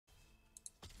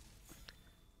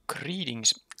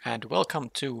Greetings and welcome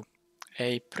to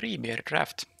a premiere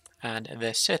draft, and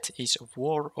the set is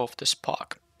War of the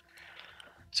Spark.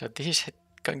 So this is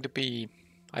going to be,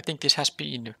 I think this has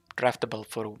been draftable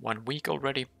for 1 week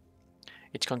already.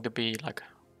 It's going to be like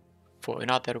for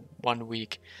another 1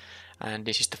 week, and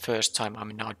this is the first time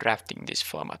I'm now drafting this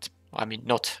format. I mean,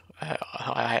 not,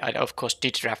 I of course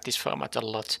did draft this format a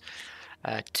lot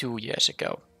 2 years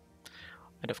ago.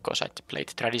 And of course I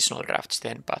played traditional drafts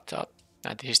then, but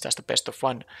and this is just the best of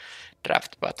one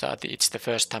draft, but it's the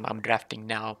first time I'm drafting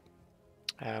now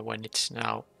when it's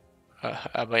now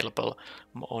available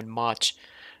on March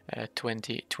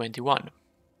 2021.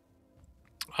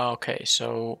 Okay,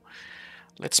 so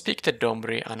let's pick the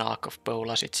Domri Anarch of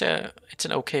Bolas. It's an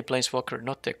okay planeswalker,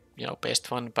 not the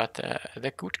best one, but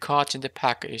the good cards in the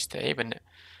pack is the even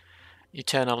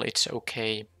Eternal. It's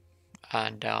okay,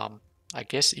 and I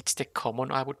guess it's the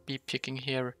common I would be picking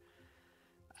here.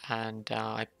 And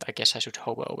I guess I should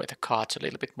hover over the cards a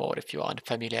little bit more if you aren't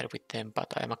familiar with them,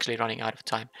 but I'm actually running out of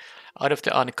time. Out of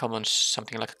the uncommons,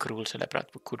 something like a Cruel Celebrant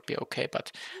could be okay,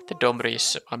 but the Domri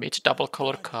is, I mean, it's a double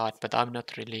color card, but I'm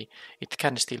not really, it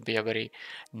can still be a very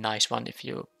nice one if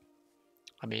you,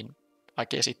 I mean, I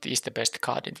guess it is the best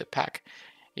card in the pack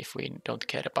if we don't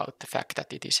care about the fact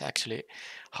that it is actually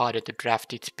harder to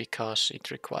draft it because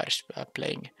it requires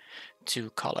playing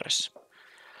 2 colors.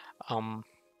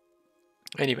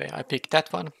 Anyway, I picked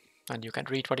that one, and you can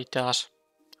read what it does.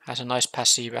 Has a nice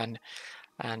passive,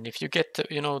 and if you get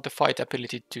the fight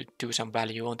ability to do some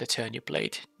value on the turn you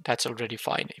played, that's already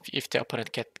fine. If the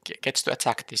opponent gets to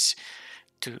attack this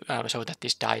to so that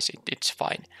this dies, it's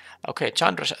fine. Okay,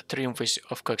 Chandra's Triumph is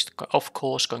of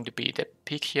course going to be the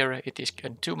pick here. It is a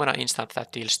 2 mana instant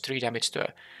that deals 3 damage to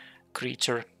a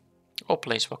creature or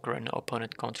planeswalker and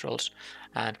opponent controls,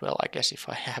 and well, I guess if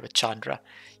I have a Chandra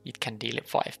it can deal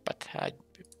 5, but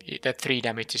the 3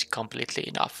 damage is completely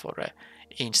enough for a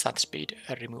instant speed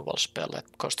removal spell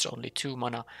that costs only 2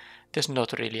 mana. There's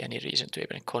not really any reason to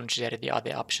even consider the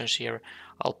other options here.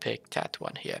 I'll pick that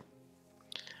one here.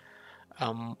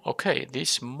 Okay,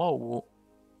 this Mo,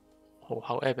 or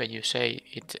however you say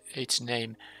its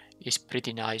name, is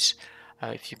pretty nice.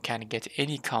 If you can get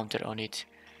any counter on it,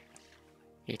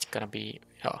 it's gonna be,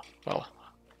 well,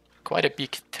 quite a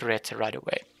big threat right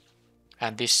away.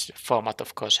 And this format,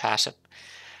 of course, has a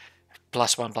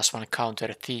 +1/+1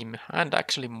 counter theme, and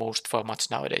actually most formats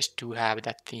nowadays do have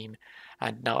that theme.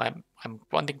 And now I'm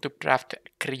wanting to draft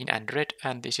green and red,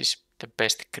 and this is the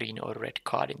best green or red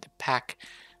card in the pack,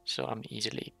 so I'm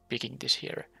easily picking this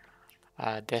here.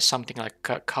 There's something like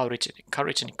Courage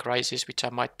and Crisis, which I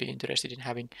might be interested in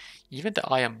having. Even the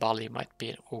Iron Bally might be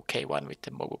an okay one with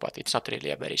the Mobu, but it's not really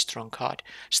a very strong card.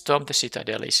 Storm the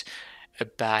Citadel is a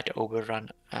bad overrun.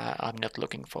 I'm not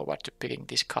looking forward to picking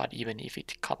this card, even if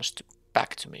it comes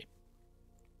back to me.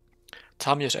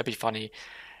 Tamiyo's Epiphany,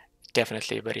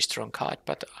 definitely a very strong card,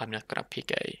 but I'm not gonna pick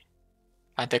a...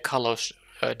 And the Kalos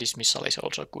Dismissal is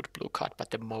also a good blue card, but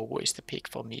the Mobu is the pick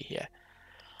for me here.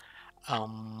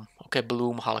 Okay,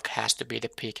 Bloom Hulk has to be the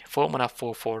pick. 4 mana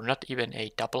 4/4, not even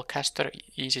a double caster,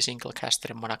 easy single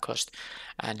caster mana cost,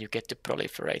 and you get to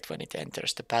proliferate when it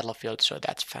enters the battlefield, so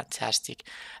that's fantastic.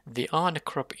 The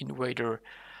Crop Invader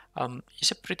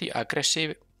is a pretty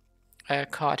aggressive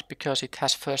card because it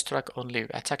has first strike only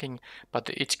attacking, but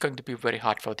it's going to be very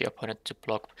hard for the opponent to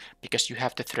block because you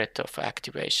have the threat of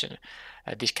activation.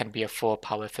 This can be a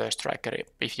 4-power first striker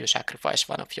if you sacrifice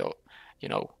one of your,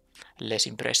 less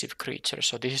impressive creatures.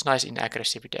 So this is nice in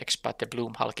aggressive decks, but the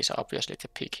Bloom Hulk is obviously the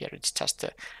pick here. It's just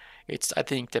I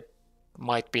think that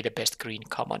might be the best green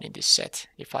common in this set,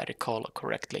 if I recall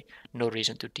correctly. No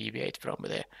reason to deviate from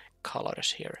the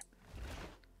colors here.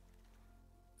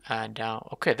 And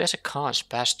okay, there's a Khan's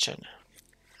Bastion.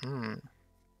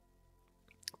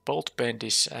 Bolt Bend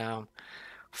is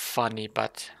funny,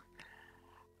 but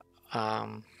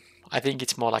I think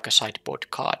it's more like a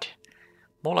sideboard card.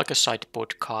 More like a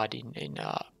sideboard card in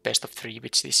best of 3,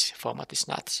 which this format is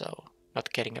not, so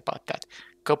not caring about that.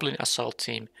 Goblin Assault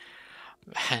Team,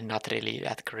 not really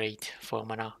that great. 4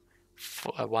 mana,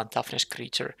 1 toughness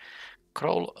creature.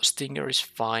 Kroll Stinger is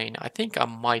fine. I think I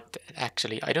might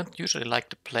actually, I don't usually like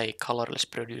to play colorless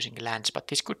producing lands, but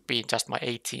this could be just my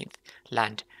 18th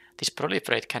land. This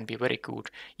Proliferate can be very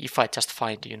good if I just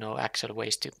find, actual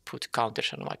ways to put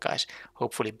counters on my guys,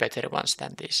 hopefully better ones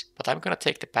than this. But I'm gonna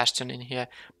take the Bastion in here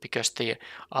because the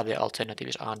other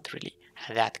alternatives aren't really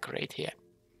that great here.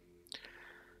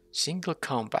 Single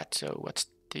combat, so what's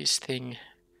this thing?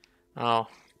 Oh,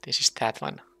 this is that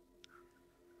one.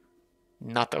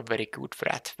 Not a very good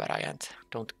rat variant.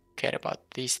 Don't care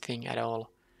about this thing at all.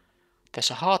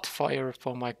 There's a Heartfire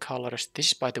for my colors. This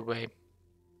is, by the way,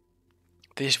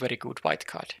 This is very good white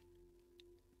card.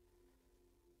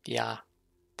 Yeah,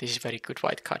 this is very good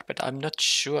white card, but I'm not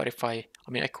sure if I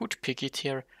mean, I could pick it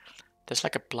here. There's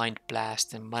like a Blind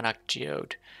Blast and Mana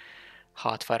Geode.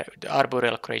 Heartfire. The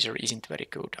Arboreal Grazer isn't very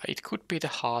good. It could be the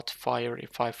Heartfire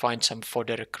if I find some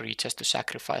fodder creatures to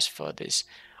sacrifice for this.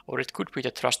 Or it could be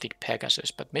the Trusted Pegasus,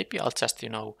 but maybe I'll just,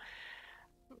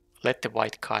 let the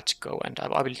white cards go, and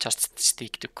I will just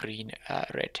stick to green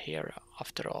red here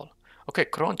after all. Okay,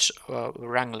 Crunch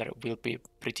Wrangler will be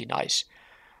pretty nice.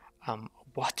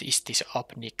 What is this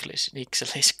up Nicholas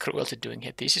Cruelty doing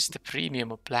here? This is the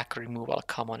premium black removal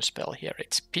common spell here.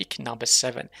 It's pick number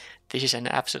 7. This is an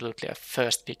absolutely a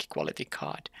first pick quality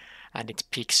card, and it's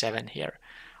pick 7 here.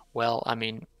 Well, I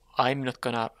mean, I'm not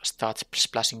gonna start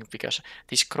splashing because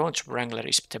this Crunch Wrangler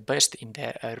is the best in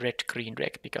the red-green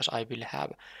deck because I will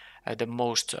have the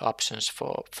most options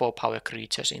for 4-power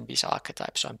creatures in this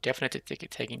archetype. So I'm definitely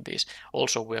taking this.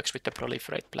 Also works with the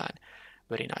proliferate plan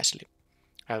very nicely.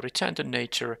 Return to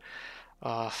nature.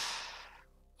 I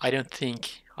don't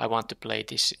think I want to play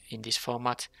this in this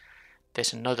format.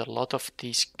 There's not a lot of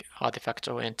these artifacts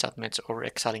or enchantments or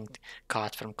exiling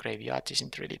cards from graveyard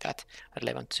isn't really that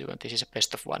relevant too, and this is a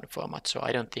best of 1 format, so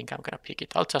I don't think I'm gonna pick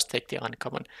it. I'll just take the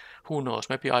uncommon. Who knows,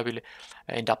 maybe I will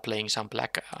end up playing some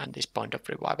black, and this Point of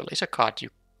Revival is a card you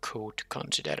could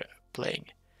consider playing.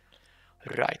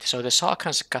 Right, so the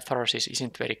Sarkhan's Catharsis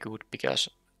isn't very good because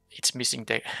it's missing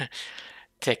the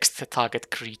text target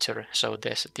creature, so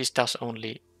this does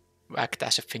only act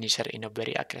as a finisher in a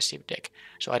very aggressive deck,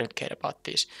 so I don't care about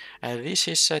this. This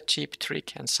is a cheap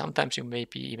trick, and sometimes you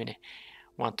maybe even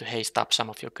want to haste up some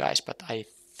of your guys, but I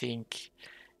think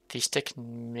this deck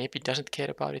maybe doesn't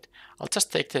care about it. I'll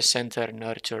just take the Center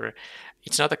Nurture.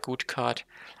 It's not a good card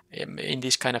in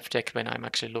this kind of deck when I'm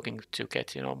actually looking to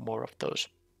get more of those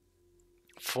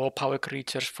 4-power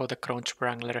creatures for the Crunch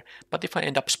Wrangler, but if I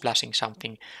end up splashing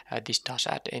something, this does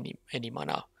add any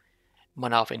mana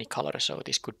of any color, so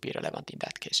this could be relevant in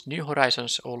that case. New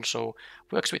Horizons also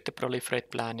works with the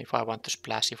proliferate plan if I want to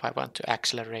splash, if I want to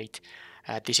accelerate.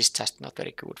 This is just not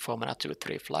very good. 4 mana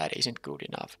 2/3 flyer isn't good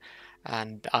enough,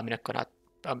 and I'm not gonna.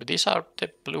 These are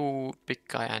the blue big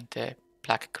guy and the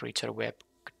black creature web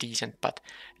decent, but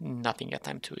nothing that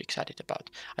I'm too excited about.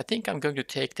 I think I'm going to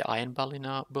take the Iron Bully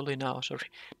now.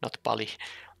 Sorry, not Bully,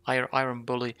 Iron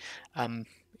Bully.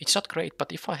 It's not great,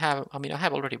 but if I have, I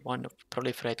have already 1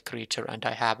 proliferate creature and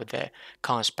I have the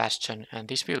Khan's Bastion, and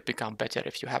this will become better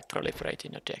if you have proliferate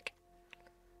in a deck.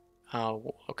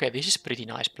 Okay, this is pretty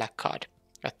nice black card.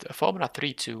 At 4 mana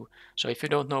 3/2, so if you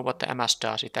don't know what the MS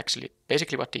does, it actually,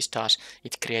 basically what this does,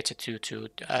 it creates a 2/2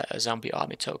 zombie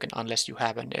army token, unless you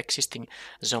have an existing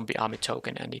zombie army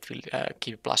token, and it will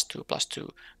give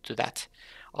 +2/+2 to that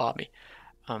army.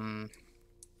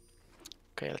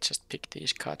 Okay, let's just pick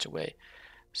these cards away.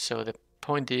 So the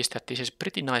point is that this is a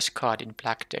pretty nice card in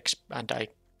black decks, and I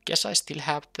guess I still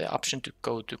have the option to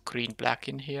go to green-black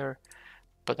in here,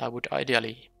 but I would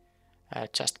ideally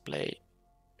just play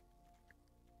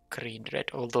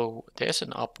green-red, although there's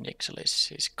an Upnix, so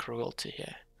this is Cruelty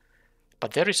here.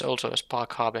 But there is also a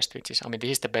Spark Harvest, which is,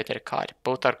 this is the better card.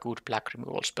 Both are good black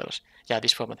removal spells. Yeah,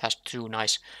 this format has 2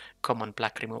 nice common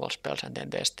black removal spells, and then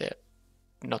there's the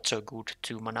not so good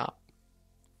 2 mana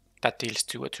that deals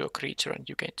 2 to a creature and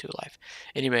you gain 2 life.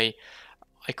 Anyway,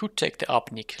 I could take the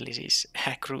Upnik, this is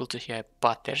Cruelty here,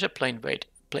 but there's a plain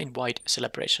white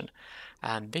Celebration,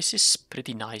 and this is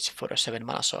pretty nice for a 7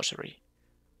 mana sorcery.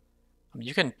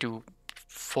 You can do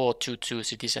 4 2/2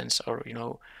 citizens, or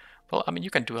you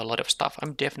can do a lot of stuff.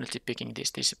 I'm definitely picking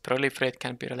this. This proliferate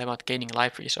can be relevant. Gaining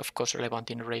life is of course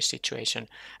relevant in a race situation,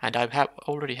 and I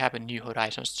already have a New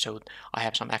Horizons, so I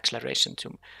have some acceleration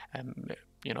to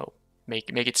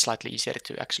make it slightly easier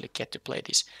to actually get to play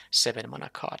these 7 mana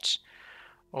cards.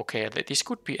 Okay, this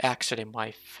could be actually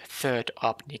my 3rd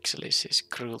up Nixilis is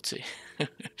Cruelty.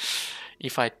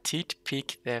 If I did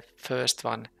pick the first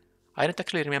one, I don't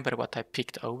actually remember what I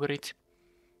picked over it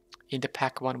in the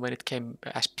pack 1 when it came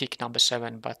as pick number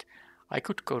 7, but I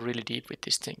could go really deep with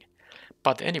this thing.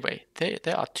 But anyway,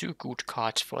 there are 2 good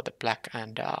cards for the black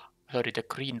and the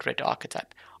green-red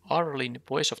archetype. Arlene,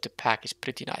 Voice of the Pack, is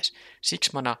pretty nice.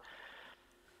 6 mana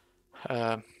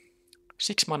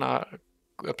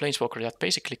Planeswalker that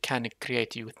basically can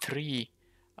create you 3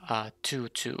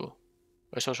 2/2.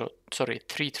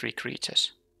 3/3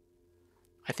 creatures.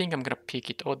 I think I'm gonna pick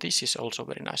it. Oh, this is also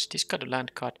very nice. Discard a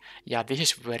land card. Yeah, this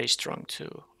is very strong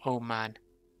too. Oh man,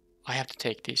 I have to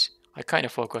take this. I kind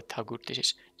of forgot how good this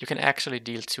is. You can actually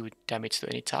deal 2 damage to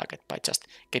any target by just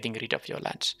getting rid of your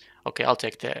lands. Okay, I'll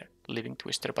take the Living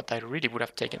Twister, but I really would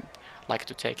have liked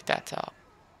to take that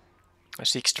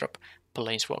 6-drop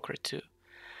Planeswalker too.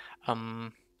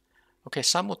 Okay,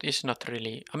 Samut is not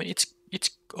really. I mean,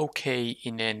 it's okay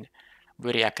in a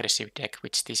very aggressive deck,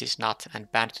 which this is not,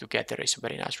 and band together is a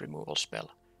very nice removal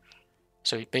spell.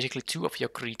 So basically, two of your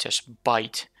creatures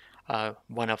bite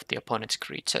one of the opponent's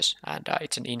creatures, and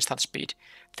it's an instant speed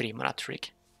 3-mana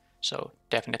trick. So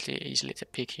definitely easily to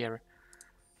pick here.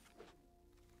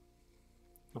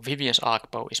 Vivian's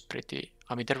Arcbow is pretty.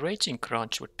 I mean, the Raging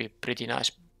Crunch would be pretty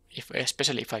nice,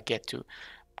 especially if I get to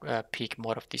pick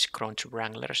more of these Crunch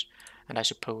Wranglers. And I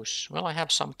suppose, well, I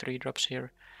have some 3-drops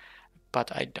here,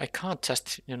 but I can't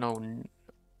just,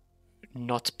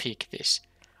 not pick this.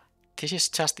 This is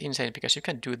just insane because you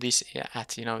can do this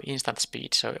at, instant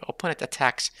speed. So opponent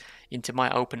attacks into my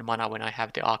open mana when I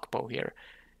have the Arcbow here.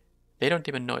 They don't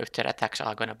even know if their attacks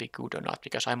are gonna be good or not,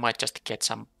 because I might just get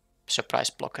some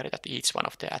surprise blocker that eats one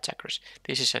of the attackers.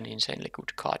 This is an insanely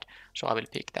good card, so I will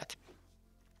pick that.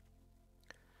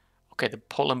 Okay, the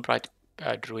Pollenbright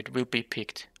Druid will be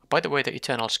picked. By the way, the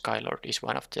Eternal Skylord is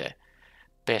one of the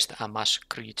best Amas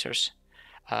creatures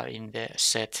in the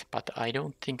set, but I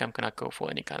don't think I'm gonna go for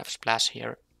any kind of splash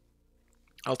here.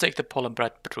 I'll take the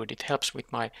Pollenbright Druid. It helps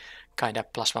with my kind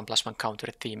of +1/+1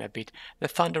 counter theme a bit. The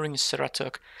Thundering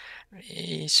Ceratok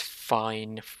is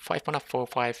fine. 5 mana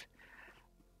 4/5,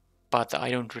 but I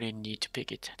don't really need to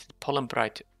pick it. The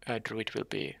Pollenbright Druid will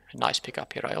be a nice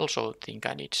pickup here. I also think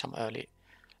I need some early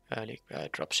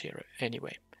drops here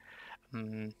anyway.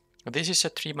 This is a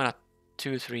 3 mana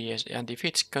 2/3, and if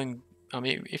it's going, I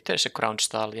mean, if there's a ground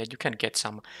stall, yeah, you can get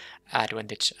some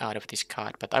advantage out of this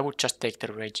card, but I would just take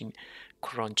the Raging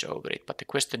Crunch over it. But the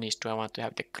question is, do I want to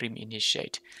have the Grim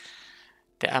Initiate?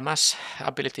 The Amas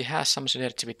ability has some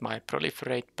synergy with my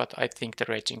proliferate, but I think the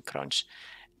Raging Crunch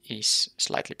is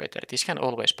slightly better. This can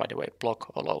always, by the way,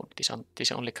 block alone.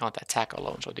 This only can't attack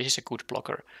alone, so this is a good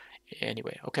blocker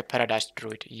anyway. Okay, Paradise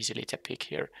Druid, easily to pick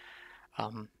here.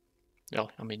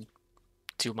 Well, I mean,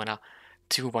 2 mana,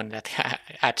 2/1 that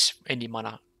adds any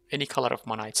mana, any color of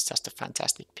mana. It's just a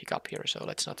fantastic pickup here, so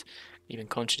let's not even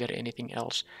consider anything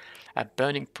else. A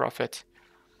Burning Prophet,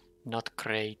 not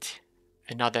great.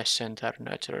 Another Centaur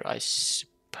Nurturer, I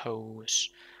suppose.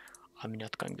 I'm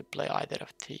not going to play either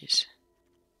of these.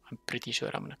 I'm pretty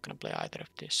sure I'm not going to play either of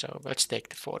these, so let's take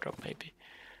the 4-drop maybe.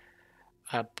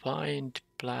 A Bind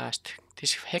Blast.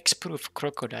 This Hexproof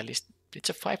Crocodile it's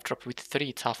a 5-drop with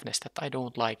 3 toughness that I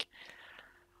don't like.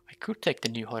 I could take the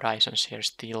New Horizons here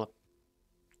still.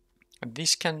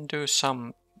 This can do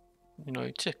some,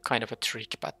 it's a kind of a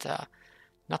trick, but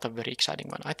not a very exciting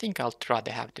one. I think I'll try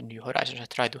to have the New Horizons. I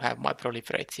try to have my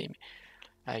proliferate theme,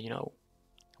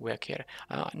 work here.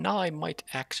 Now I might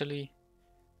actually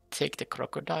take the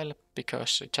Crocodile,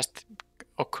 because it just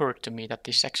occurred to me that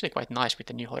this is actually quite nice with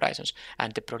the New Horizons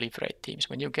and the proliferate teams.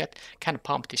 When you can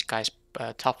pump this guy's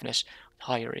toughness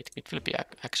higher, it will be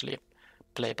actually a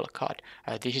playable card.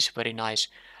 This is very nice.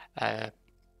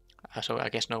 So I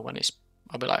guess no one is.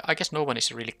 Well, I guess no one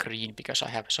is really green because I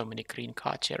have so many green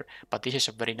cards here. But this is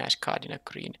a very nice card in a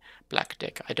green-black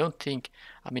deck. I don't think.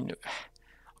 I mean,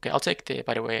 okay, I'll take the.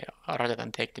 By the way, rather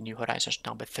than take the New Horizons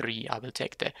number 3, I will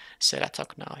take the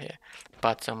Ceratok now here.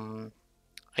 But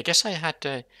I guess I had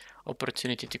the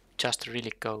opportunity to just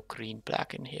really go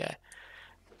green-black in here.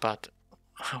 But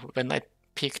when I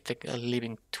picked the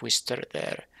Living Twister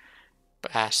there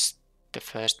as the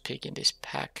first pick in this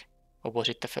pack, or was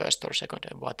it the first or second,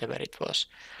 whatever it was,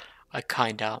 I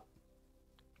kinda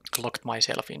locked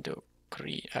myself into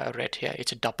red here.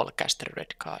 It's a double caster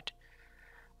red card.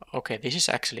 Okay, this is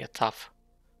actually a tough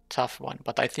one,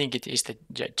 but I think it is the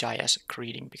Jaya's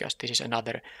Greeting, because this is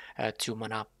another 2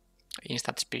 mana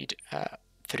instant speed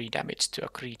 3 damage to a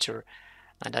creature,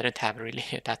 and I don't have really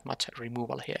that much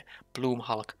removal here. Bloom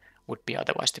Hulk would be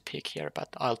otherwise the pick here, but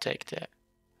I'll take the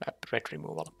red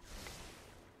removal.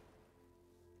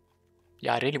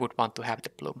 Yeah, I really would want to have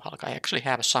the Bloom Hulk. I actually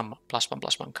have some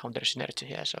 +1/+1 counter synergy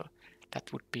here, so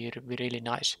that would be really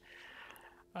nice.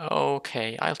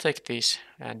 Okay, I'll take this,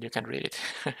 and you can read it.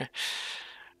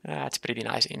 That's pretty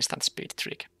nice instant speed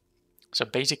trick. So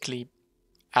basically,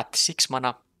 at 6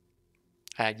 mana,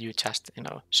 you just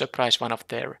surprise one of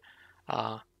their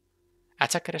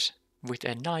attackers with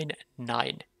a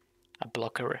 9/9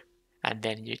 blocker, and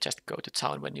then you just go to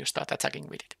town when you start attacking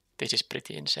with it. This is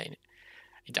pretty insane.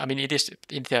 I mean, it is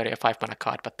in theory a 5 mana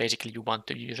card, but basically you want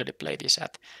to usually play this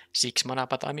at 6 mana.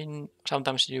 But I mean,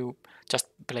 sometimes you just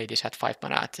play this at 5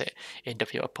 mana at the end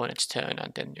of your opponent's turn,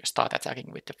 and then you start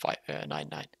attacking with the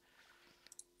 9/9.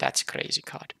 That's a crazy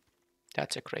card.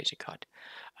 That's a crazy card.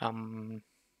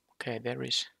 Okay, there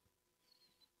is.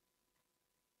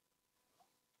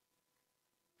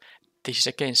 This is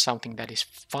again something that is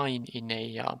fine in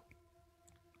a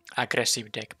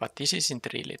aggressive deck, but this isn't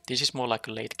really. This is more like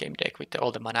a late game deck with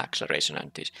all the mana acceleration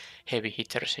and these heavy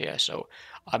hitters here, so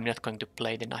I'm not going to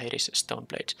play the Nahiri's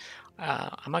Stoneblades.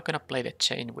 Am I gonna play the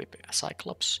Chain Whip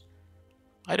Cyclops?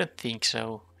 I don't think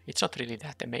so. It's not really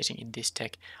that amazing in this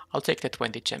deck. I'll take the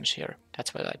 20 gems here.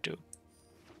 That's what I do.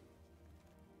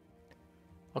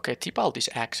 Okay, Tibalt is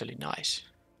actually nice.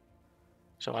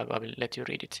 So I will let you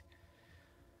read it.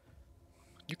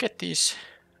 You get these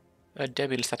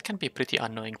devils that can be pretty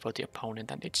annoying for the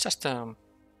opponent, and it's just I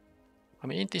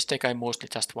mean, in this deck I mostly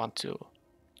just want to,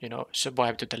 you know,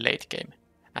 survive to the late game,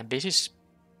 and this is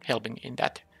helping in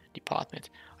that department.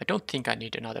 I don't think I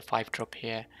need another 5-drop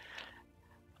here.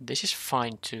 This is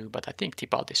fine too, but I think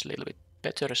Tibalt is a little bit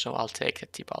better, so I'll take the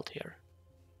Tibalt here.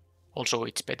 Also,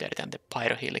 it's better than the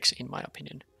Pyrohelix in my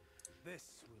opinion. This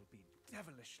will be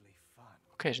devilishly fun.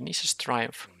 Okay, so Nissa's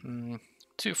Triumph.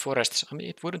 2 forests. I mean,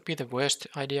 it wouldn't be the worst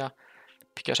idea,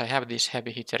 because I have these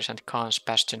heavy hitters and Khan's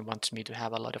Bastion wants me to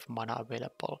have a lot of mana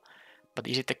available. But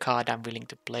is it the card I'm willing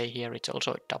to play here? It's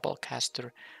also a double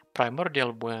caster.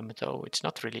 Primordial Worm though, it's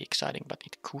not really exciting, but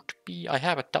it could be. I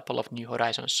have a couple of New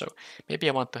Horizons, so maybe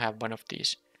I want to have one of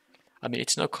these. I mean,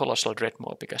 it's no Colossal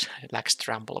Dreadmaw because it lacks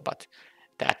Trample, but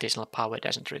the additional power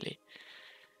doesn't really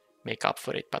make up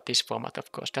for it. But this format,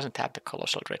 of course, doesn't have the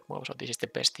Colossal Dreadmaw, so this is the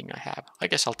best thing I have. I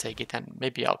guess I'll take it and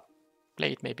maybe I'll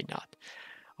play it, maybe not.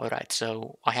 Alright,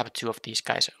 so I have 2 of these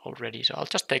guys already, so I'll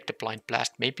just take the Blind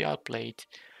Blast. Maybe I'll play it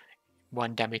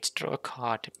 1 damage, draw a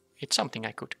card. It's something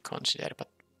I could consider, but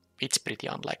it's pretty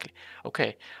unlikely.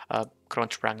 Okay,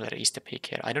 Crunch Wrangler is the pick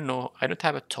here. I don't know, I don't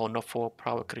have a ton of 4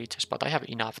 power creatures, but I have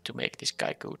enough to make this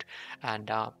guy good. And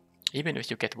even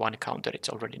if you get 1 counter, it's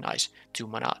already nice. 2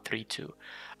 mana, 3/2.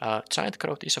 Giant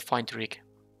Growth is a fine trick.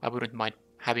 I wouldn't mind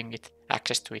having it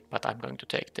access to it, but I'm going to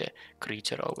take the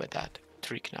creature over that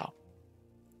trick now.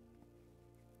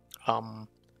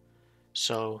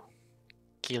 So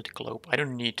Guild Globe. I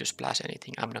don't need to splash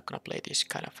anything. I'm not gonna play this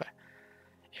kind of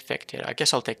effect here. I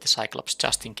guess I'll take the Cyclops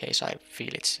just in case I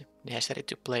feel it's necessary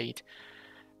to play it.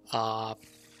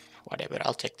 Whatever,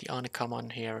 I'll take the uncommon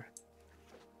here.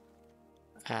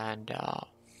 And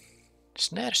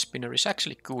Snare Spinner is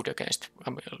actually good against.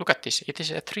 Look at this. It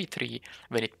is a 3/3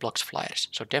 when it blocks flyers.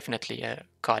 So definitely a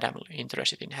card I'm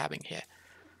interested in having here.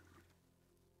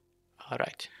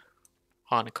 Alright.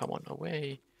 Uncommon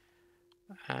away.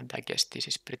 And I guess this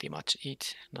is pretty much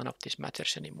it. None of this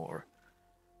matters anymore.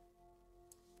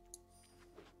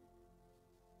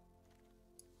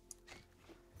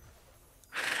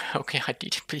 Okay, I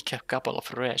did pick a couple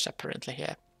of rares apparently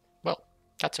here. Well,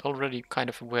 that's already kind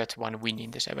of worth 1 win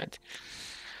in this event.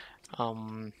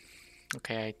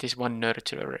 Okay, this 1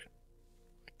 Nurturer,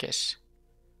 I guess.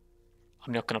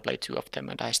 I'm not gonna play 2 of them,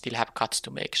 and I still have cuts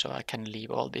to make, so I can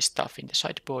leave all this stuff in the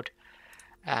sideboard.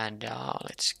 And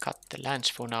let's cut the lands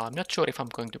for now. I'm not sure if I'm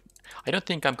going to. I don't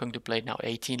think I'm going to play now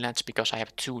 18 lands because I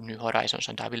have 2 New Horizons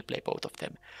and I will play both of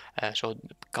them. So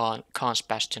Khan's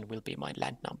Bastion will be my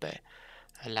land number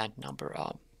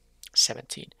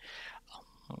 17.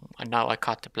 And now I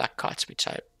cut the black cards, which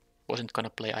I wasn't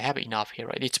gonna play. I have enough here.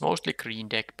 Right? It's mostly green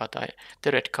deck, but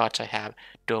the red cards I have: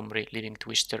 Domri, Living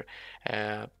Twister,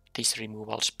 these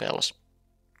removal spells,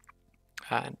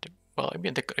 and well, I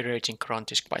mean the Raging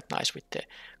Crunch is quite nice with the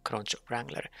Crunch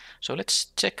Wrangler. So let's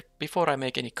check before I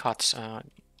make any cuts.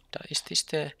 Is this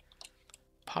the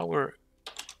power?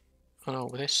 Oh no,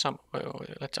 there's some.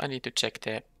 I need to check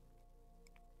the.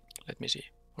 Let me see.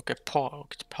 Okay,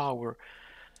 power.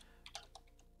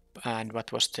 And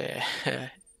what was the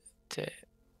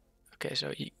okay?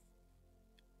 So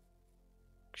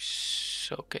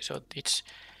okay, so it's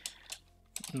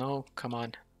no. Come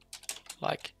on,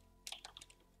 like.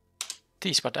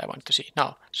 This is what I want to see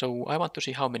now. So I want to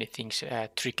see how many things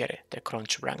trigger the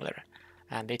Crunch Wrangler.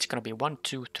 And it's gonna be 1,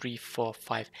 2, 3, 4,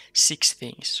 5, 6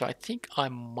 things. So I think I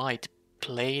might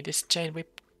play this Chain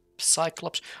Whip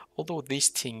Cyclops, although this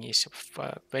thing is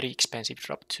a very expensive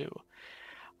drop too.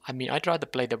 I mean, I'd rather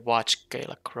play the Watch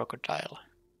Scale Crocodile.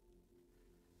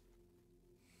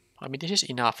 I mean, this is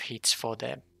enough hits for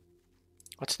the...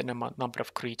 What's the number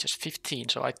of creatures? 15,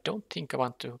 so I don't think I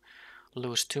want to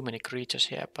lose too many creatures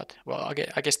here, but well,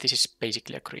 I guess this is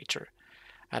basically a creature.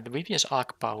 And the Vivian's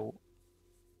Arcbow,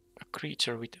 a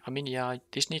creature with, I mean, yeah,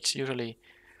 this needs usually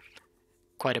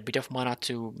quite a bit of mana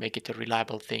to make it a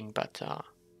reliable thing, but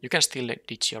you can still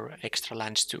ditch your extra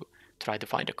lands to try to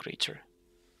find a creature.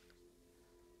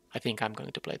 I think I'm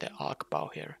going to play the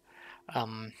Arcbow here.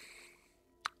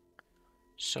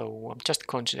 So I'm just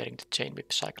considering the Chain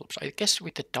Whip Cyclops. I guess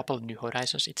with the double New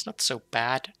Horizons, it's not so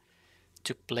bad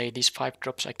to play these 5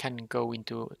 drops. I can go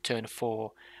into turn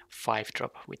 4 5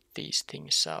 drop with these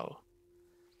things, so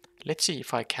Let's see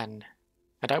if I can.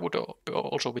 And I would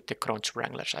also with the Crunch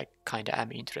Wranglers, I kinda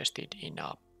am interested in,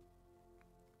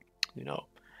 you know,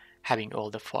 having all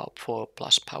the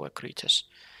 4+ power creatures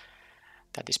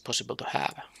that is possible to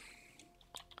have.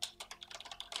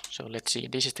 So let's see,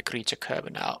 this is the creature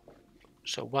curve now.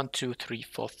 So 1, 2, 3,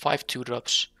 4, 5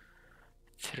 2-drops,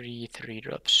 3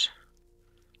 3-drops.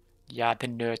 Yeah, the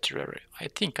Nurturer. I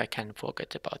think I can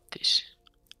forget about this.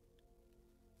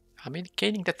 I mean,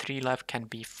 gaining the 3 life can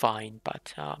be fine,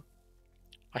 but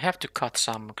I have to cut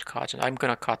some cards. I'm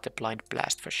gonna cut the Blind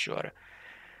Blast for sure.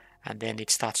 And then it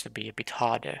starts to be a bit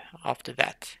harder after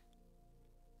that.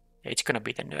 It's gonna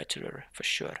be the Nurturer for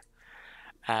sure.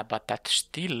 But that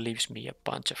still leaves me a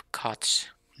bunch of cuts.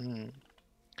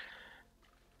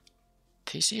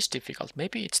 This is difficult.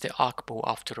 Maybe it's the Akbo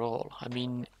after all. I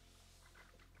mean,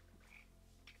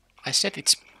 I said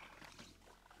it's...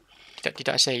 Did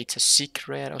I say it's a sick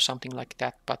rare or something like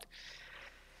that? But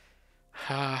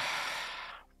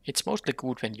it's mostly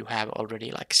good when you have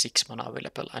already like 6 mana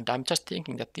available. And I'm just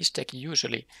thinking that this deck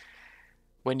usually,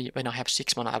 when I have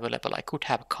 6 mana available, I could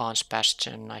have Khan's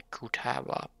Bastion, I could have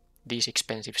these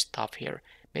expensive stuff here.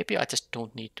 Maybe I just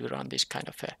don't need to run this kind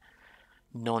of a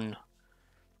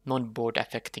non-board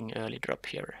affecting early drop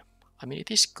here. I mean,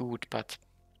 it is good, but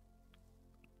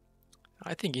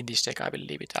I think in this deck I will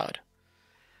leave it out.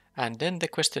 And then the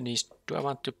question is, do I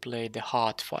want to play the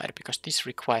Heartfire? Because this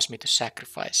requires me to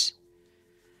sacrifice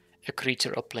a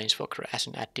creature or planeswalker as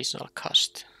an additional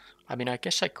cost. I mean, I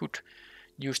guess I could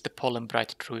use the Pollen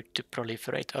Bright Druid to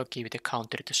proliferate or give it a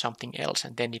counter to something else,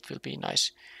 and then it will be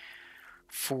nice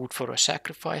food for a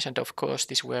sacrifice. And of course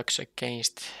this works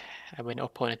against when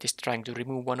opponent is trying to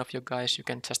remove one of your guys, you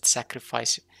can just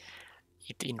sacrifice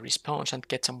it in response and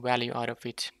get some value out of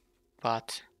it.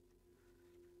 But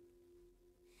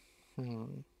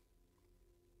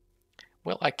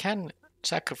well, I can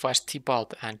sacrifice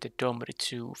Tibalt and the Domri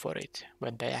too for it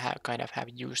when they kind of have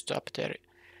used up their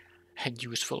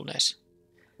usefulness.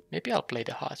 Maybe I'll play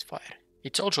the Heartfire.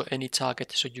 It's also any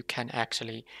target, so you can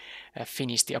actually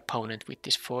finish the opponent with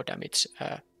this 4 damage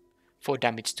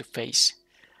to face,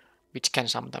 which can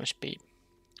sometimes be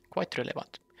quite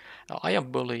relevant.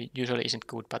 Iron Bully usually isn't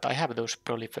good, but I have those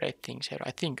proliferate things here.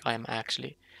 I think I'm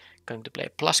actually going to play.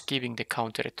 Plus giving the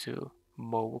counter to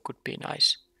Mo could be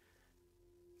nice.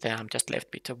 Then I'm just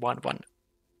left with a 1/1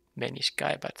 Menace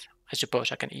guy, but I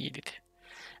suppose I can eat it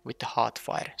with the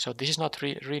Heartfire. So this is not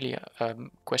really a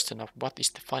question of what is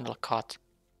the final cut.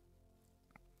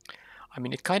 I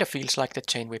mean, it kind of feels like the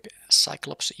Chain Whip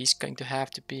Cyclops is going to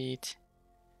have to beat.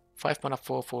 5 mana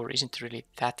 4/4 isn't really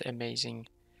that amazing.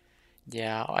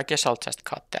 Yeah, I guess I'll just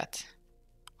cut that.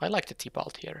 I like the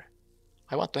Tibalt here.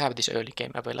 I want to have this early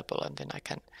game available and then I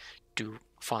can do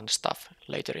fun stuff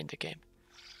later in the game.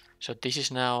 So this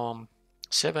is now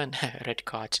 7 red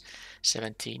cards,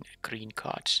 17 green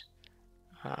cards.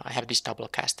 I have this double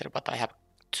caster, but I have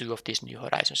 2 of these New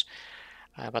Horizons.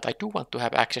 But I do want to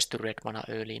have access to red mana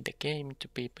early in the game to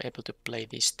be able to play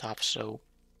this stuff. So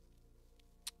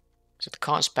the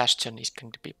Khan's Bastion is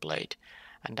going to be played,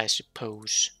 and I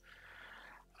suppose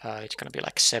it's going to be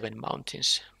like 7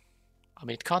 mountains. I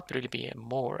mean, it can't really be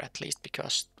more at least,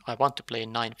 because I want to play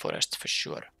 9 forests for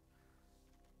sure.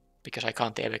 Because I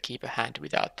can't ever keep a hand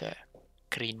without the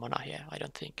green mana here, I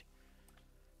don't think.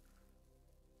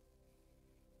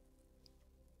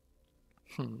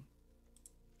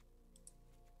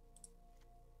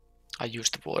 I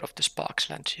used the War of the Sparks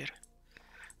lands here.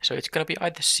 So it's gonna be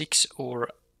either 6 or...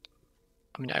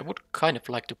 I mean, I would kind of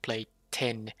like to play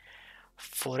 10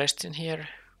 forests in here,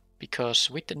 because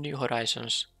with the New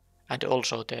Horizons and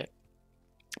also the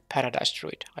Paradise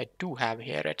Druid, I do have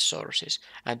here red sources,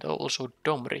 and also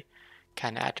Domri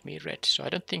can add me red. So I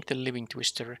don't think the Living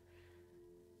Twister...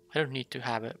 I don't need to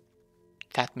have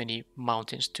that many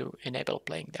mountains to enable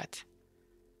playing that.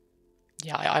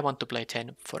 Yeah, I want to play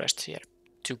 10 forests here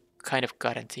to kind of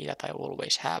guarantee that I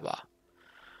always have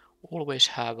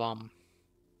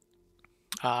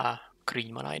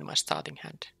green mana in my starting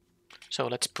hand. So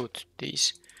let's put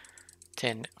these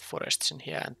 10 forests in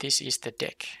here, and this is the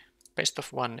deck. Best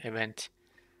of 1 event.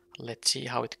 Let's see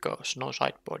how it goes. No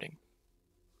sideboarding.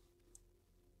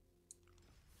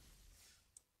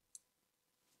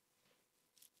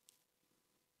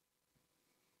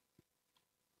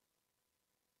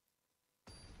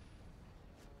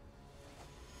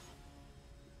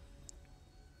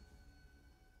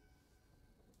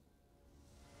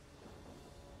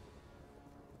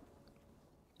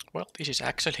 Well, this is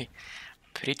actually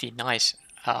pretty nice.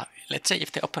 Let's say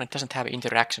if the opponent doesn't have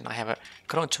interaction, I have a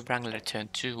Crunch Wrangler turn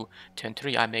 2, turn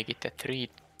 3 I make it a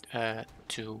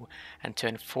 2, and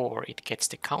turn 4 it gets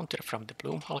the counter from the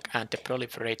Bloom Hulk and the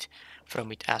proliferate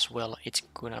from it as well. It's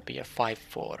gonna be a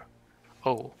 5/4.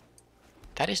 Oh,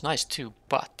 that is nice too,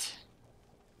 but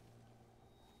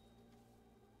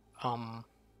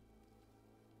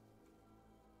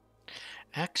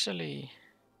actually,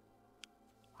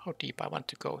 how deep I want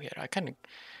to go here? I can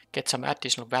get some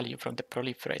additional value from the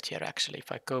proliferate here actually.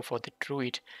 If I go for the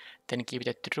druid, then give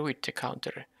the druid the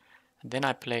counter, and then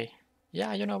I play.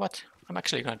 Yeah, you know what? I'm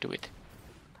actually gonna do it.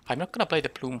 I'm not gonna play the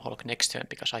Bloom Hulk next turn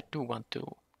because I do want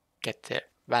to get the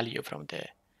value from the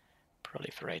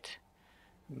proliferate.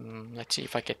 Let's see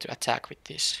if I get to attack with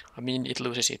this. I mean, it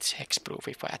loses its hexproof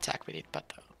if I attack with it,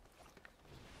 but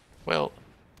well,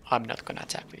 I'm not gonna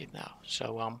attack with it now.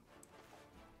 So I'm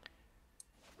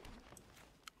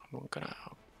gonna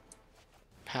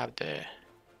have the.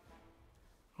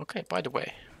 Okay, by the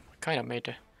way, I kind of made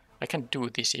a. I can do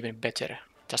this even better.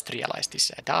 Just realized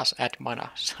this does add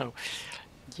mana, so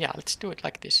yeah, let's do it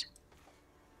like this.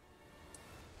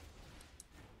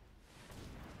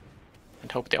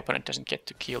 And hope the opponent doesn't get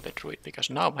to kill the druid, because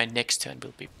now my next turn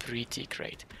will be pretty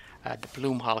great. The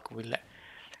Bloom Hulk will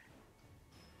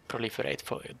proliferate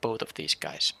for both of these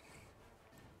guys.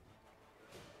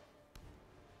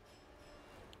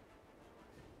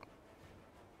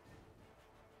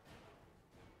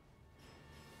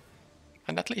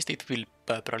 And at least it will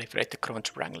proliferate the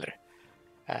Crunch Wrangler,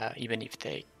 even if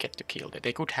they get to kill it.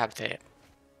 They could have the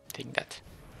thing that,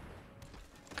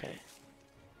 okay,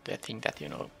 the thing that, you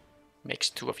know, makes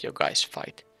two of your guys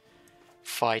fight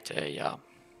a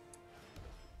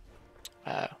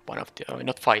one of the,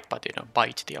 not fight, but you know,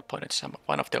 bite the opponent's,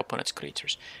 one of the opponent's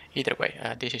creatures. Either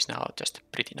way, this is now just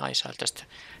pretty nice. I'll just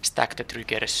stack the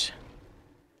triggers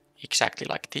exactly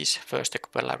like this. First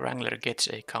the Wrangler gets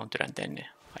a counter, and then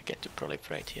I get to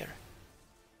proliferate here.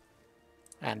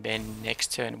 And then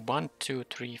next turn 1, 2,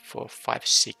 3, 4, 5,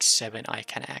 6, 7 I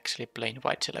can actually play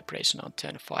White Celebration on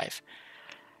turn 5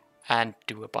 and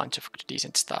do a bunch of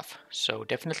decent stuff. So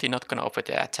definitely not gonna offer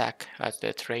the attack as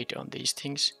the trade on these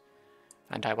things.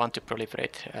 And I want to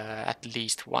proliferate at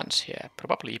least once here,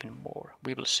 probably even more.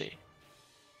 We will see.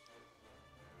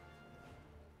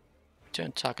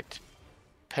 Turn target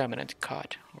permanent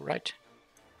card, alright.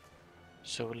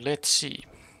 So let's see.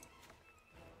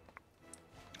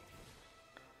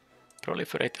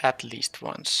 Proliferate at least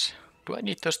once. Do I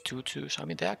need those 2/2s? I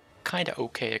mean, they are kinda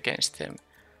okay against them.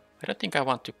 I don't think I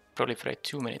want to proliferate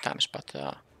too many times, but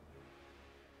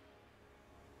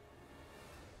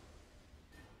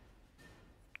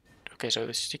okay, so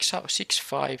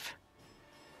 6/5.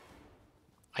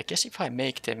 I guess if I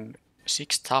make them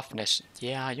 6 toughness,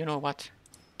 yeah, you know what?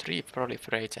 3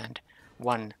 proliferate and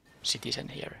 1 citizen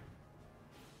here.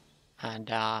 And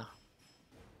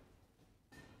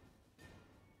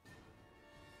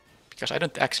because I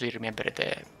don't actually remember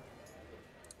the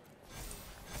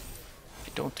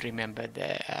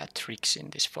tricks in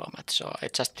this format, so I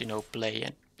just, you know, play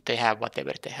and they have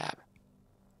whatever they have.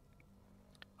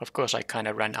 Of course, I kind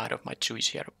of ran out of my choice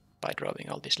here by drawing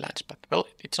all these lands, but well,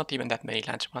 it's not even that many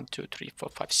lands. 1, 2, 3, 4,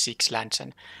 5, 6 lands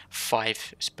and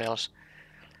 5 spells.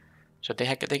 So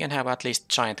they can have at least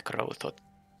giant growth.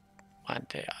 And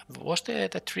was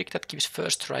the trick that gives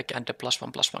first strike and the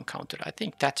 +1/+1 counter? I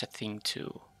think that's a thing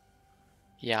too.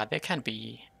 Yeah, there can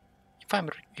be.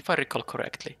 If I recall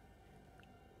correctly,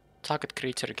 target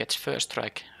creature gets first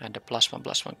strike and a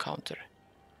 +1/+1 counter.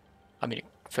 I mean,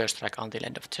 first strike until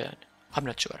end of turn. I'm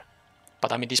not sure,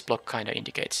 but I mean, this block kind of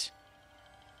indicates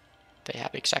they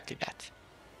have exactly that.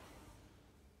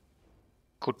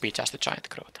 Could be just a giant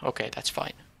growth. Okay, that's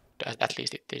fine. At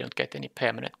least they don't get any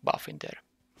permanent buff in there.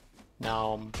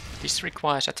 Now, this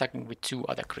requires attacking with 2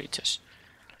 other creatures.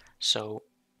 So,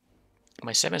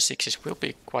 my 7/6s will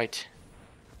be quite...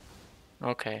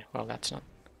 Okay, well,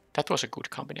 that was a good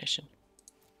combination.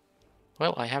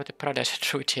 Well, I have the Paradise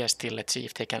Druid here still. Let's see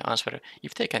if they can answer.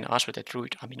 If they can answer the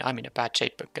Druid, I mean, I'm in a bad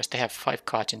shape because they have 5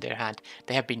 cards in their hand.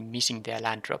 They have been missing their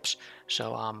land drops.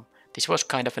 So this was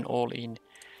kind of an all-in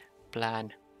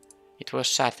plan. It was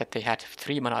sad that they had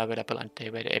 3 mana available and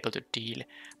they were able to deal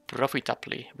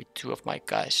profitably with 2 of my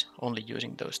guys, only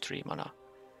using those 3 mana.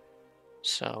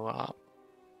 So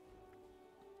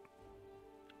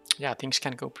yeah, things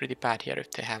can go pretty bad here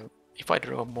if I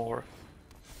draw more.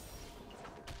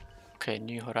 Okay,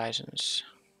 New Horizons.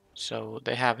 So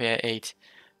they have here 8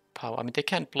 power. I mean, they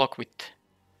can block with...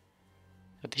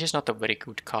 This is not a very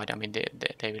good card. I mean,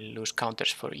 they will lose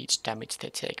counters for each damage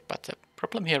they take. But the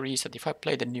problem here is that if I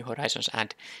play the New Horizons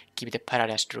and give the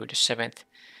Paradise Druid a 7th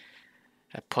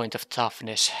point of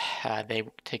toughness, they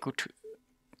could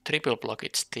triple block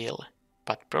it still.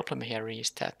 But problem here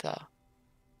is that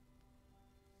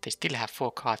they still have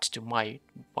 4 cards to my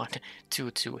 1,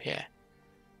 2, 2 here.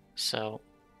 So,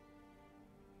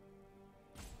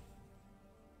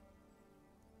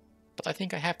 but I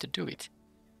think I have to do it.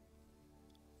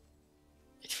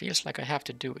 It feels like I have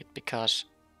to do it, because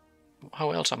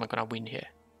how else am I gonna win here?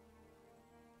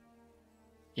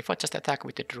 If I just attack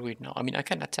with the druid now, I mean, I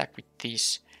can attack with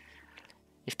these.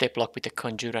 If they block with the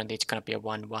conjurant, it's gonna be a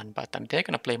 1-1, but they're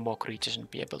gonna play more creatures and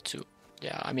be able to.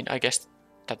 Yeah, I mean, I guess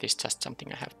that is just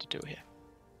something I have to do here.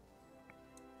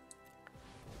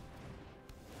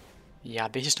 Yeah,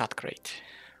 this is not great.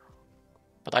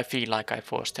 But I feel like I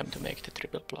forced them to make the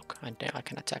triple block, and then I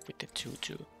can attack with the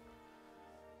 2-2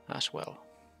 as well.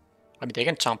 I mean, they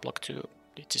can jump block too,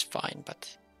 which is fine,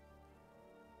 but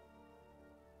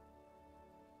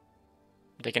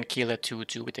they can kill a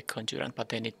 2-2 with the conjurant, but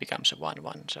then it becomes a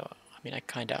 1-1. So, I mean, I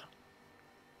kinda...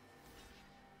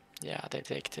 Yeah, they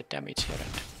take the damage here,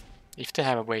 and if they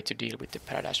have a way to deal with the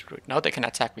Paradise Root. Now they can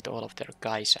attack with all of their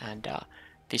guys, and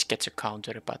this gets a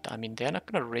counter, but I mean, they're not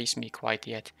gonna raise me quite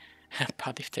yet.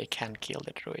 But if they can kill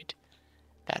the druid,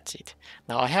 that's it.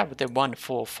 Now I have the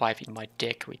 1/4/5 in my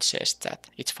deck, which says that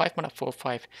it's 5 mana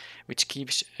 4/5, which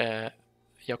gives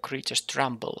your creatures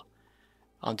trample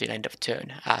until end of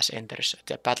turn as enters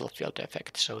the battlefield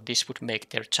effect. So this would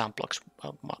make their jump blocks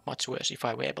much worse if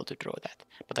I were able to draw that.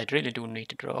 But I really do need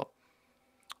to draw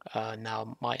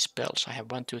now my spells. I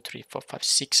have 1, 2, 3, 4, 5,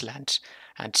 6 lands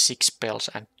and 6 spells,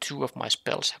 and 2 of my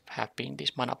spells have been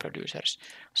these mana producers.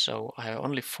 So I have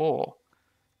only 4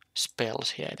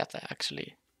 spells here that I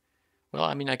actually... Well,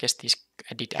 I mean, I guess these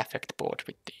did affect board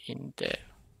with the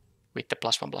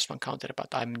 +1/+1 counter,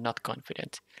 but I'm not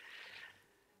confident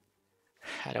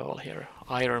at all here.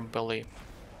 Iron Belly.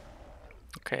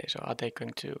 Okay, so are they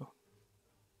going to...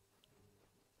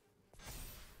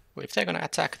 Well, if they're gonna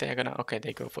attack, they're gonna... Okay,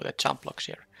 they go for the jump blocks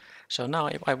here. So now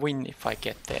if I win, if I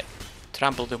get the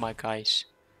trample to my guys.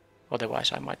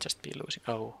 Otherwise I might just be losing.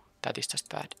 Oh, that is just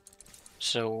bad.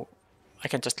 So I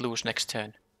can just lose next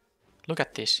turn. Look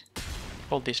at this.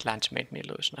 All these lands made me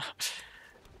lose now.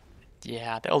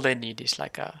 Yeah, all they need is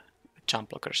like a jump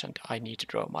blockers, and I need to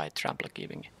draw my trampler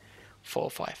giving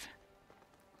 4/5.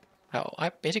 Oh, I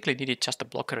basically needed just a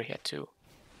blocker here too.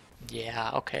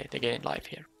 Yeah, okay, they gain life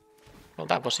here. Well,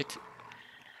 that was it.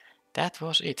 That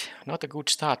was it. Not a good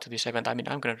start to this event. I mean,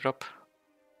 I'm gonna drop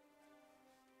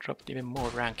even more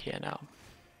rank here now.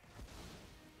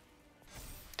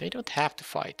 They don't have to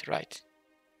fight, right?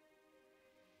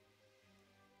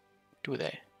 Do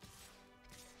they?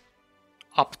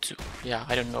 Up to. Yeah,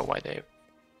 I don't know why they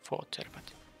fought there,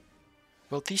 but...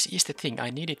 Well, this is the thing. I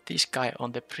needed this guy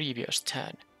on the previous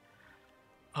turn.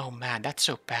 Oh man, that's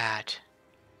so bad.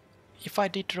 If I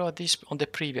did draw this on the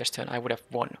previous turn, I would have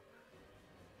won.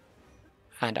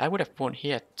 And I would have won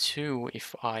here too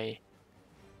if I...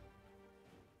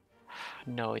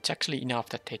 No, it's actually enough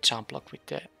that they jump block with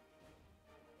the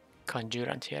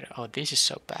conjurant here. Oh, this is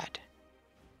so bad.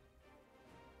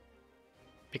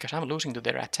 Because I'm losing to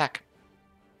their attack.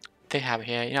 They have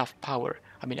here enough power.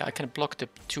 I mean, I can block the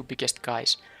 2 biggest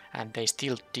guys and they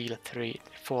still deal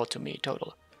 4 to me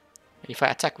total. If I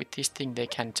attack with this thing, they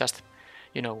can just,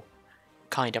 you know,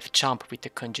 kind of jump with the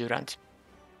conjurant,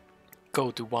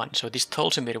 go to 1. So this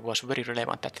Tolsimir was very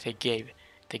relevant that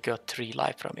they got 3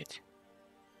 life from it.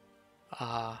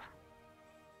 I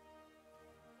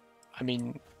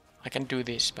mean, I can do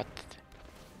this, but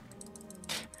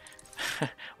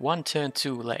 1 turn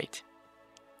too late.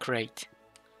 Great.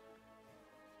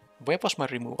 Where was my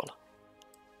removal?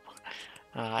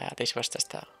 Yeah, this was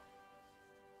just a...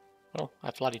 Well,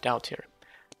 I flooded out here.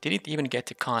 Didn't even get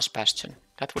the Khan's Bastion.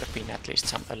 That would have been at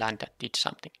least a land that did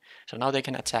something. So now they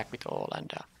can attack with all,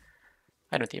 and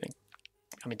I don't even...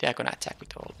 I mean, they're gonna attack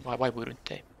with all. Why wouldn't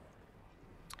they?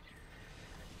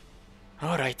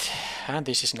 Alright, and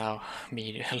this is now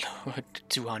me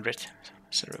 200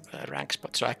 rank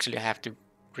spot. So actually I have to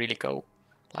really go,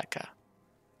 like,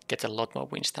 get a lot more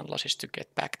wins than losses to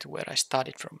get back to where I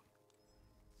started from.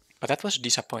 But that was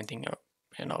disappointing,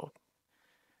 you know,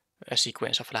 a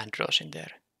sequence of land draws in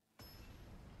there.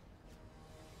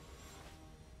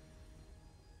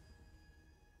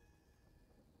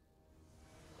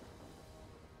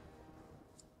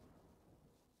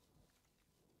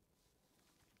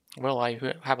 Well, I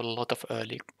have a lot of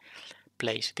early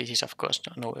plays. This is of course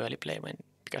no early play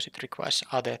because it requires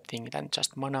other thing than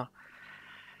just mana.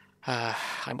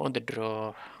 I'm on the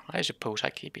draw. I suppose I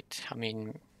keep it. I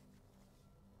mean,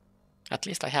 at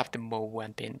least I have the mow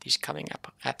and then this coming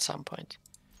up at some point.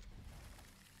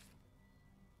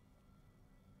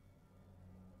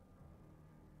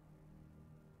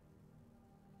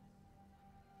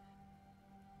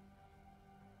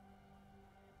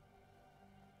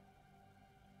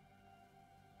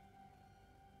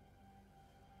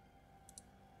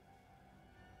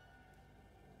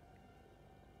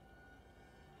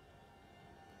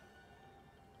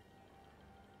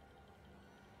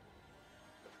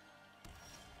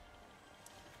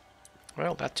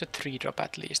 Well, that's a 3-drop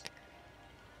at least.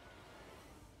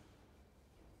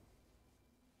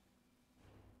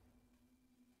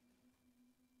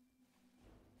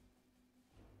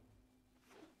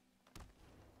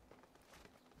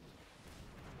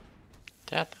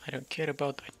 That I don't care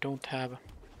about. I don't have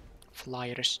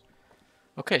flyers.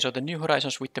 Okay, so the New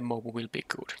Horizons with the mobile will be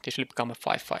good. This will become a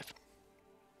 5-5.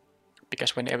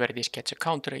 Because whenever this gets a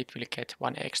counter, it will get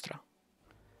 1 extra.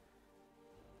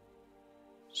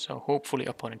 So hopefully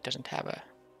opponent doesn't have a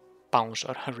bounce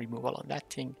or a removal on that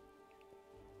thing.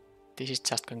 This is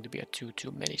just going to be a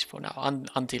 2-2 menace for now,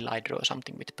 until I draw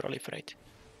something with proliferate.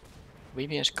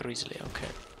 Vivian's Grizzly, okay.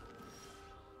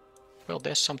 Well,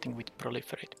 there's something with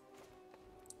proliferate.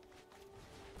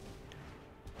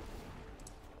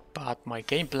 But my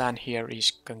game plan here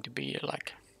is going to be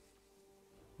like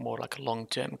more like a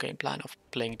long-term game plan of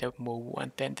playing the Movu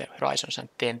and then the Horizons and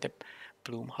then the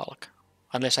Bloom Hulk.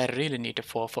 Unless I really need a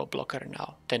 4-4 blocker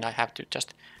now, then I have to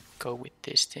just go with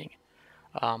this thing.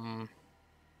 Yeah,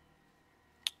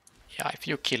 if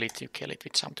you kill it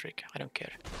with some trick. I don't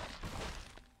care.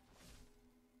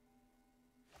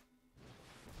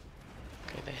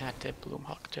 Okay, they had the Bloom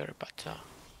Hulk there, but...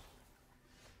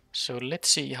 So let's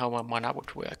see how my mana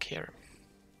would work here.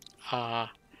 I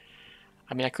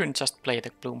mean, I couldn't just play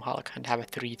the Bloom Hulk and have a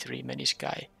 3-3 menace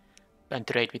guy and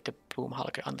trade with the Bloom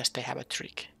Hulk unless they have a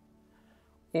trick.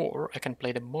 Or I can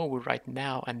play the Movu right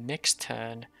now, and next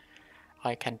turn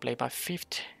I can play my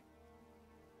 5th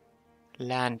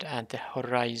land and the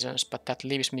Horizons, but that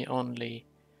leaves me only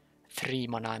 3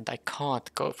 mana and I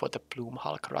can't go for the Bloom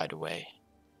Hulk right away.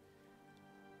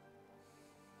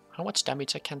 How much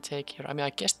damage I can take here? I mean, I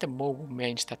guess the Movu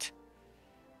means that...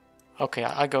 Okay,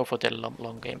 I go for the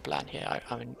long game plan here.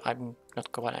 I mean, I'm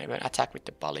not going to even attack with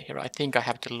the Bali here. I think I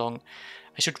have the long...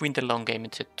 I should win the long game,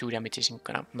 and the 2 damage isn't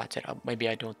gonna matter. Maybe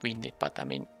I don't win it, but I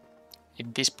mean,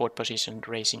 in this board position,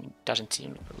 racing doesn't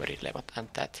seem very relevant, and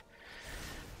that...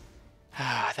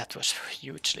 that was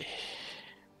hugely...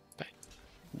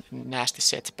 nasty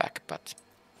setback, but...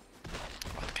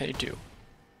 What can you do?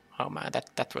 Oh man,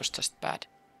 that was just bad.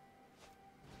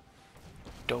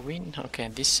 Dovin, okay,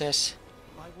 and this says...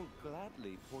 I will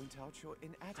gladly point out your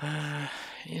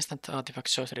instant artifact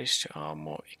sorceries are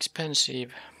more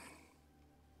expensive.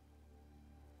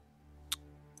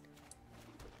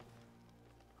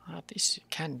 This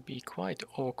can be quite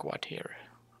awkward here.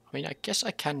 I mean, I guess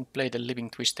I can play the Living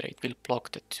Twister. It will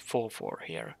block the 4-4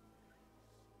 here.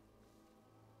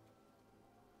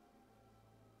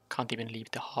 Can't even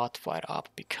leave the Heartfire up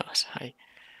because I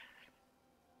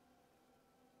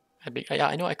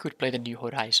know I could play the New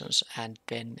Horizons and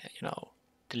then, you know,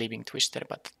 the Living Twister,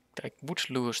 but I would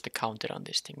lose the counter on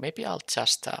this thing. Maybe I'll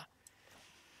just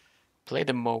play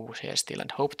the Moves here still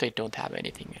and hope they don't have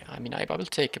anything. I mean, I will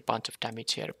take a bunch of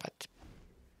damage here, but...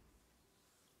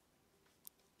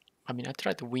 I mean, I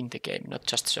try to win the game, not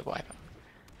just survive.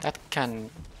 That can...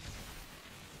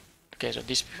 Okay, so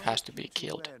this has to be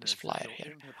killed, this flyer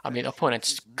here. I mean,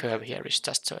 opponent's curve here is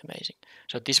just so amazing.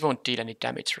 So this won't deal any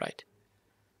damage, right?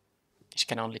 This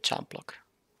can only jump block.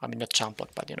 I mean, not jump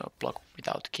block, but, you know, block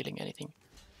without killing anything.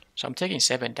 So I'm taking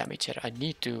 7 damage here. I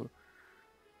need to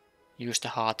use the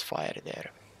Heartfire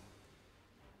there.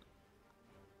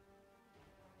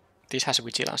 This has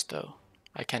Vigilance, though.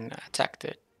 I can attack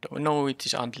the... No, it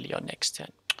is until your next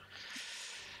turn.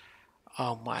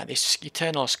 Oh man, this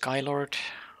Eternal Skylord.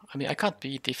 I mean, I can't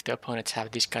beat if the opponents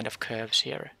have this kind of curves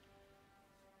here.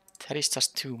 That is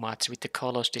just too much with the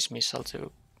Colossus Dismissal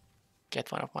to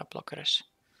get one of my blockers.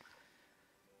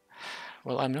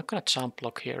 Well, I'm not gonna jump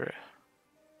block here.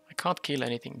 I can't kill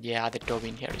anything. Yeah, the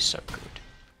Dovin here is so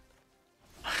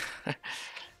good.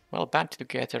 Well, band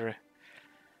together.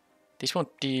 This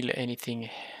won't deal anything.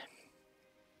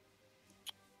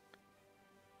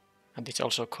 And it's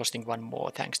also costing 1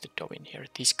 more thanks to Dovin here.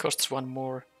 This costs 1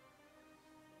 more.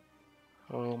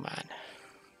 Oh man.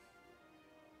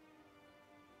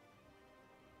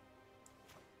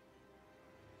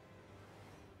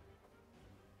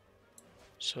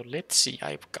 So let's see,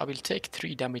 I will take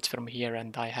 3 damage from here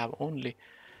and I have only...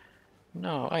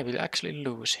 No, I will actually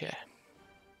lose here.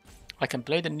 I can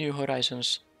play the New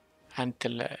Horizons and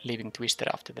the Living Twister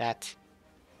after that.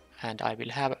 And I will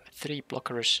have 3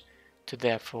 blockers to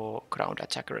therefore ground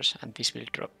attackers, and this will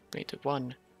drop me to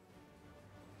 1.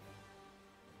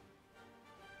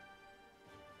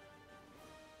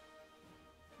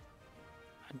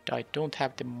 And I don't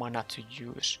have the mana to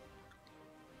use.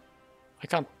 I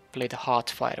can't play the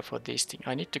Heartfire for this thing.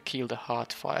 I need to kill the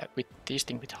Heartfire with this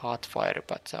thing with Heartfire,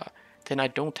 but then I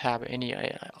don't have any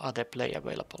other play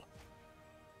available.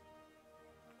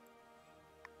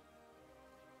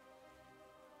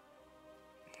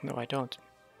 No, I don't.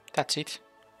 That's it.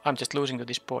 I'm just losing to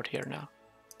this board here now.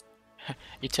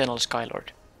 Eternal Skylord.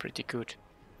 Pretty good.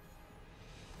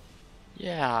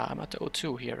 Yeah, I'm at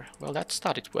 0-2 here. Well, that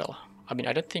started well. I mean,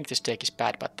 I don't think this deck is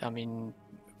bad, but I mean,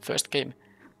 first game,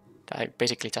 I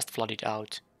basically just flooded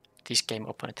out. This game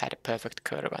opponent had a perfect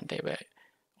curve and they were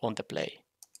on the play.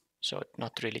 So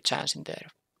not really chance in there.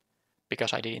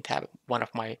 Because I didn't have one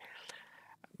of my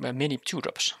many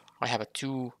 2-drops. I have a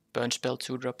 2 burn spell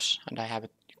 2-drops and I have a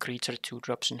creature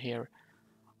 2-drops in here.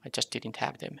 I just didn't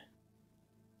have them.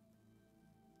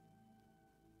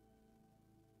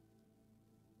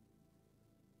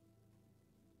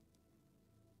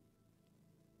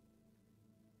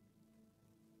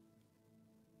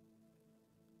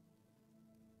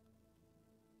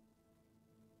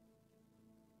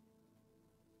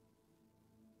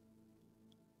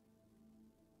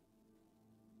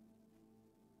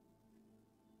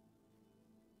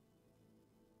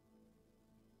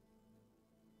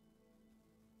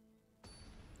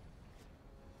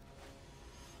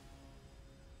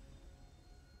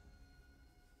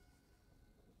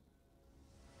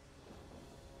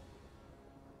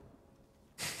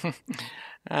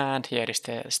 And here is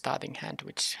the starting hand,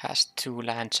 which has 2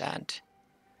 lands and...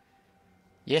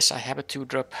 Yes, I have a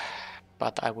 2-drop,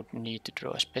 but I would need to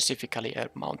draw specifically a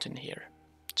mountain here.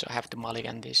 So I have to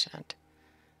mulligan this and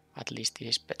at least this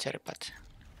is better, but...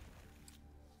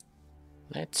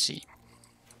 Let's see.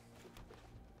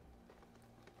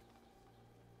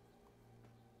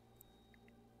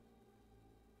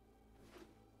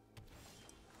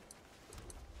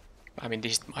 I mean,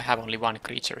 this I have only one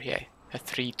creature here. A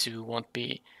 3-2 won't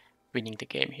be winning the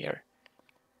game here.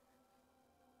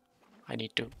 I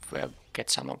need to get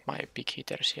some of my big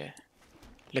hitters here.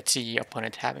 Let's see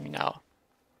opponent having now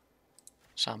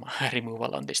some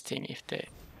removal on this thing. If they...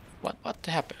 What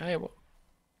happened?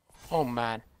 Oh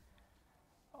man.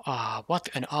 Ah, what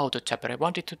an auto tapper. I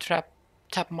wanted to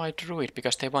tap my druid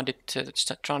because they wanted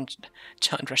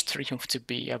Chandra's Triumph to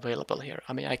be available here.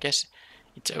 I mean, I guess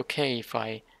it's okay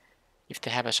if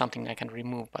they have something I can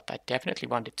remove, but I definitely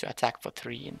wanted to attack for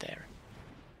 3 in there.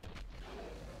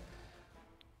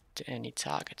 To any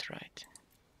target, right?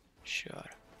 Sure.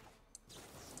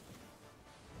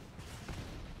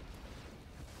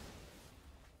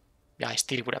 Yeah, I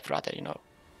still would have rather, you know,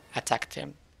 attack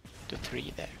them to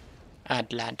 3 there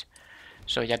and land.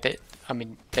 So yeah, I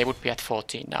mean, they would be at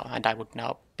 14 now, and I would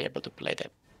now be able to play the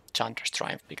Chandra's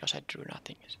Triumph because I drew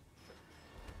nothing.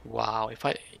 Wow,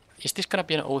 is this gonna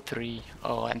be an 0-3?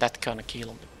 Oh, and that gonna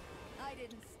kill me. I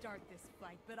didn't start this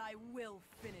fight, but I will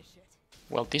finish it.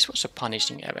 Well, this was a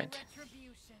punishing event.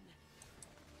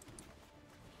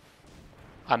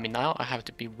 I mean, now I have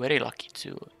to be very lucky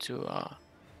to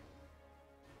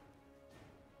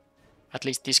at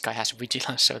least this guy has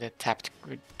vigilance, so that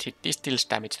this deals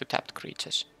damage to tapped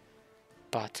creatures.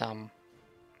 But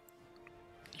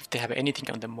if they have anything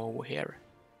on the mow here,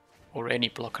 or any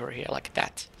blocker here like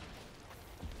that,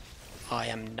 I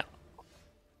am no.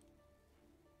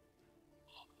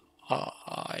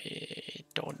 I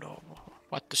don't know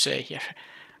what to say here.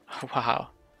 Wow.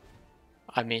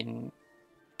 I mean,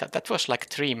 that was like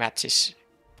 3 matches.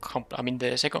 I mean,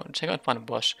 the second one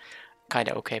was kind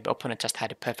of okay, the opponent just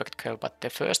had a perfect curve, but the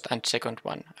first and second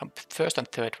one, first and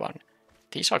third one,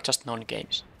 these are just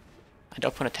non-games. And the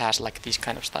opponent has like this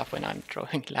kind of stuff when I'm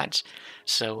drawing lands.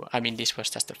 So, I mean, this was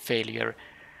just a failure.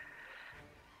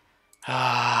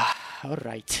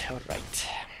 Alright.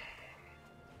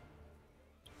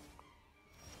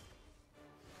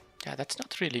 Yeah, that's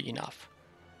not really enough.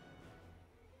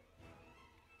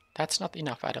 That's not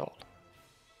enough at all.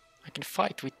 I can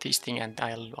fight with this thing and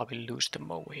I will lose the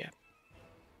mow here.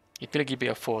 It will give me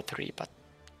a 4-3, but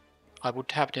I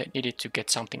would have needed to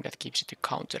get something that gives it a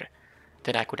counter.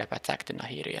 Then I could have attacked the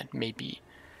Nahiri and maybe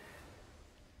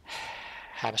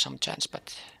have some chance,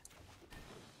 but...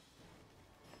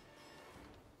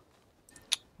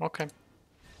 Okay.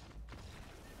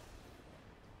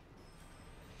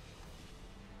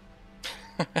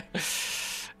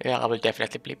 Yeah, I will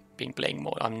definitely be playing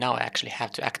more. Now I actually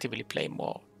have to actively play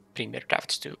more premier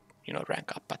drafts to, you know,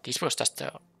 rank up. But this was just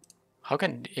how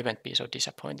can the event be so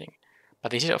disappointing?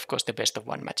 But this is of course the best of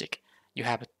 1 magic. You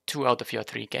have 2 out of your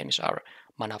 3 games are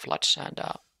mana floods, and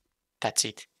that's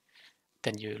it.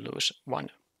 Then you lose 1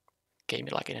 game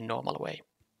like in a normal way,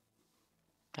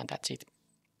 and that's it.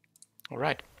 All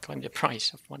right, claim the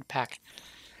price of 1 pack.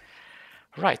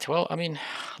 Right, well, I mean,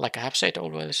 like I have said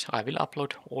always, I will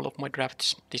upload all of my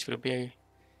drafts. This will be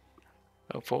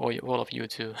for all of you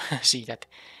to see that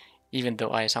even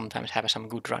though I sometimes have some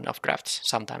good run of drafts,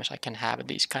 sometimes I can have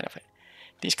these kind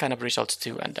of results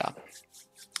too. And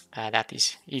that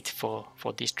is it for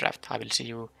this draft. I will see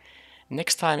you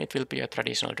next time. It will be a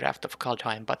traditional draft of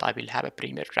Kaldheim, but I will have a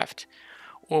premier draft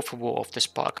of War of the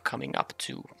Spark coming up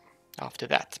too after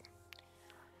that.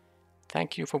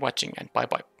 Thank you for watching and bye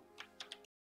bye.